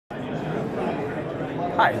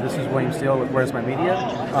Hi, this is William Steele with Where's My Media,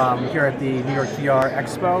 here at the NYVR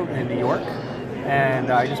expo in New York,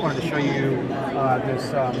 and I just wanted to show you this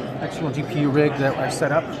external GPU rig that I've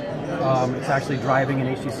set up. It's actually driving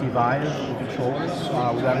an HTC Vive with controllers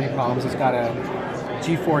without any problems. It's got a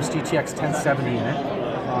GeForce GTX 1070 in it,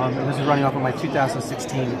 and this is running off of my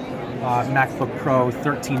 2016 MacBook Pro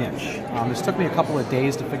 13-inch. This took me a couple of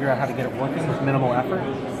days to figure out how to get it working with minimal effort,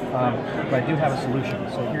 but I do have a solution.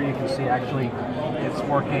 So here you can see actually it's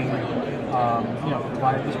working, the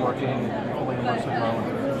Vive is working, fully immersive mode,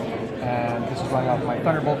 and this is running off my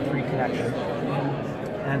Thunderbolt 3 connection.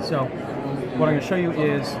 And so what I'm going to show you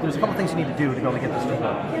is there's a couple things you need to do to be able to get this to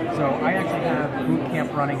work. So I actually have Boot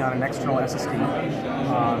Camp running on an external SSD,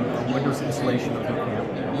 Windows installation of Boot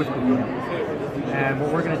Camp, with Boot Camp. And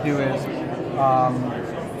what we're going to do is,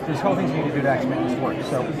 there's a couple things you need to do to actually make this work.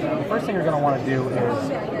 So the first thing you're going to want to do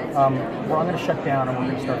is, I'm going to shut down and we're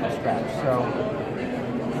going to start from scratch. So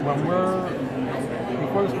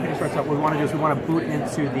before this computer starts up, what we want to do is we want to boot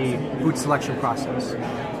into the boot selection process.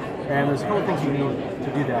 And there's a couple of things you need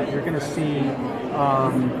to do that. You're going to see,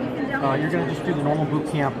 you're going to just do the normal Boot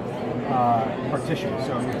Camp partition.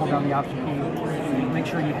 So you hold down the Option key, make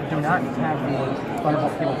sure you do not have the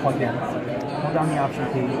Thunderbolt cable plugged in. Hold down the Option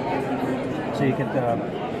key so you get the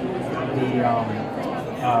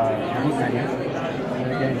boot menu.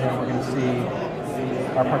 And again, here we're going to see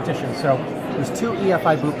our partitions. So there's two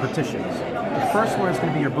EFI boot partitions. The first one is going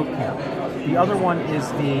to be your Boot Camp. The other one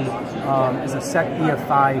is a set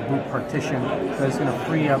EFI boot partition that is going to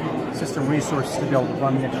free up system resources to be able to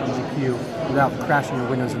run the external GPU without crashing your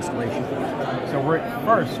Windows installation. So we're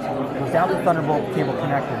first, without the Thunderbolt cable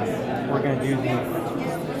connected, we're going to do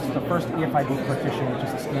the first EFI boot partition, which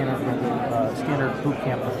is the standard Boot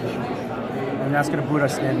Camp partition. And that's going to boot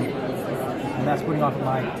us in, and that's booting off of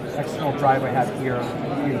my external drive I have here,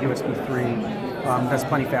 via USB 3. That's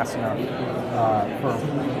plenty fast enough for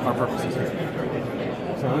our purposes here.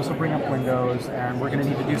 So this will bring up Windows, and we're going to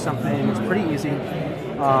need to do something. It's pretty easy.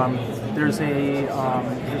 There's an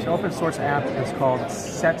open source app that's called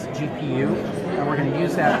Set GPU, and we're going to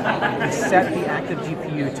use that to set the active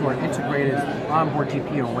GPU to our integrated onboard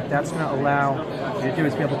GPU. And what that's going to allow you to do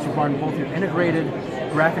is be able to run both your integrated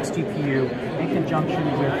graphics GPU in conjunction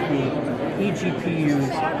with the EGPU's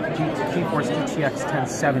GeForce GTX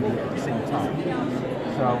 1070 at the same time.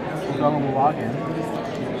 So we'll go and we'll log in.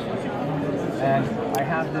 And I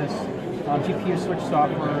have this GPU switch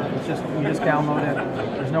software. You just download it.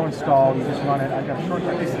 There's no install. You just run it. I've got a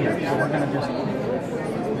shortcut here. So we're going to just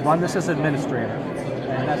run this as administrator.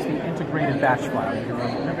 And that's the integrated batch file. You can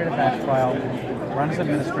run the integrated batch file, run as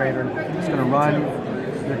administrator. It's going to run.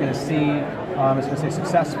 You're going to see it's going to say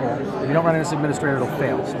successful. If you don't run it as administrator, it'll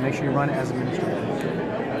fail. So make sure you run it as administrator.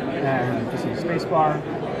 And just hit spacebar.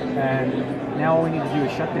 And now all we need to do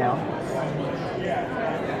is shut down.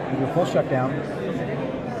 Do a full shutdown.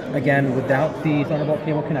 Again, without the Thunderbolt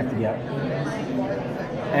cable connected yet.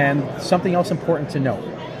 And something else important to note.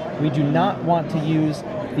 We do not want to use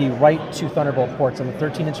the right two Thunderbolt ports on the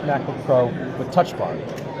 13-inch MacBook Pro with Touchbar.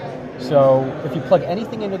 So if you plug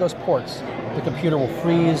anything into those ports, the computer will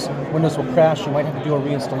freeze, Windows will crash, you might have to do a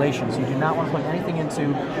reinstallation. So you do not want to plug anything into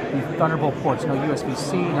the Thunderbolt ports, no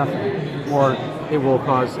USB-C, nothing, or it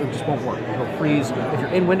just won't work. It'll freeze. If you're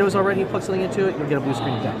in Windows already and you plug something into it, you'll get a blue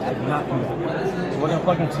screen of death. So do not do that. So we're going to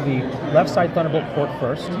plug into the left side Thunderbolt port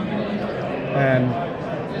first, and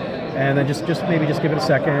then just maybe give it a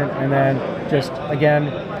second, and then just,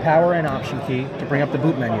 again, power and Option key to bring up the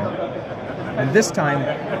boot menu. And this time,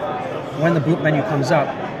 when the boot menu comes up,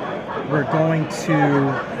 we're going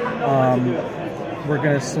to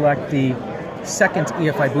select the second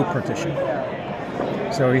EFI boot partition.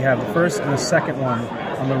 So we have the first and the second one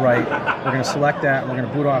on the right. We're going to select that, and we're going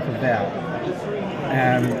to boot off of that.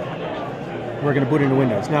 And we're going to boot into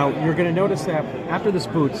Windows. Now, you're going to notice that after this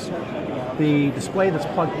boots, the display that's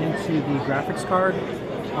plugged into the graphics card in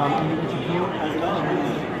the EGPU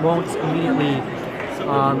won't immediately,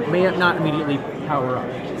 may not immediately power up.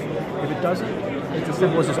 If it doesn't, it's as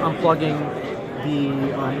simple as just unplugging the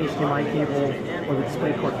HDMI cable or the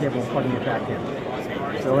DisplayPort cable and plugging it back in.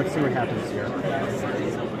 So let's see what happens here. There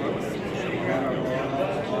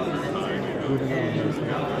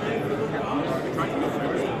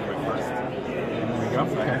we go.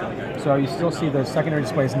 Okay. So you still see the secondary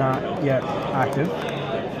display is not yet active.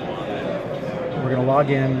 We're going to log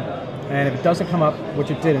in, and if it doesn't come up, which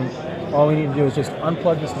it didn't, all we need to do is just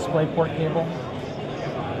unplug this DisplayPort cable,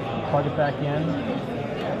 plug it back in,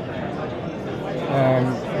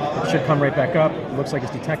 and it should come right back up. It looks like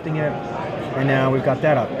it's detecting it, and now we've got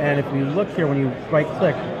that up. And if we look here, when you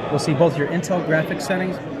right-click, we'll see both your Intel graphics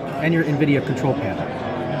settings and your Nvidia control panel.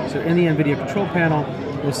 So in the Nvidia control panel,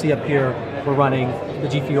 you'll see up here we're running the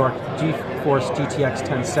GeForce GTX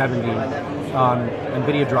 1070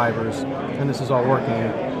 Nvidia drivers, and this is all working.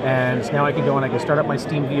 And now I can go and I can start up my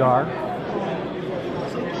Steam VR,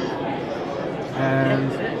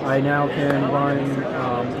 and I now can run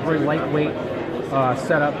a very lightweight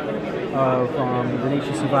setup of the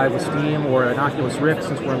Nation Survive with Steam or an Oculus Rift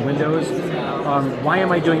since we're in Windows. Why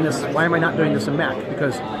am I doing this? Why am I not doing this in Mac?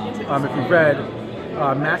 Because if you've read,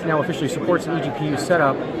 Mac now officially supports an EGPU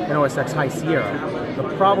setup in OS X High Sierra. The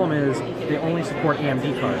problem is they only support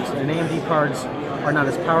AMD cards, and AMD cards are not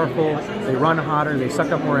as powerful, they run hotter, they suck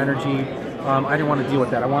up more energy. I didn't want to deal with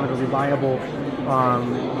that. I wanted a reliable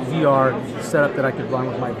VR setup that I could run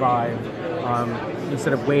with my Vive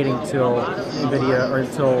instead of waiting till Nvidia or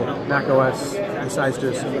until Mac OS decides to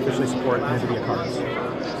officially support Nvidia cards.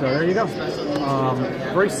 So there you go.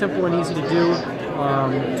 Very simple and easy to do.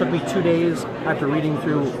 It took me 2 days after reading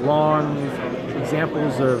through long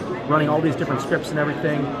examples of running all these different scripts and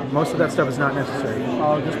everything. Most of that stuff is not necessary.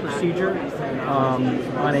 Follow this procedure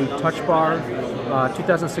on a Touchbar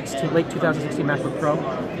 2016, late 2016 MacBook Pro.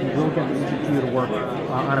 You will get the EGPU to work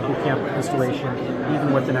on a bootcamp installation,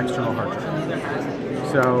 even with an external hard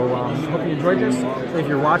drive. So hope you enjoyed this. If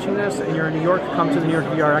you're watching this and you're in New York, come to the New York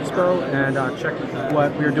VR Expo and check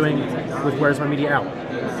what we're doing with Where's My Media Out.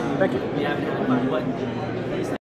 Thank you.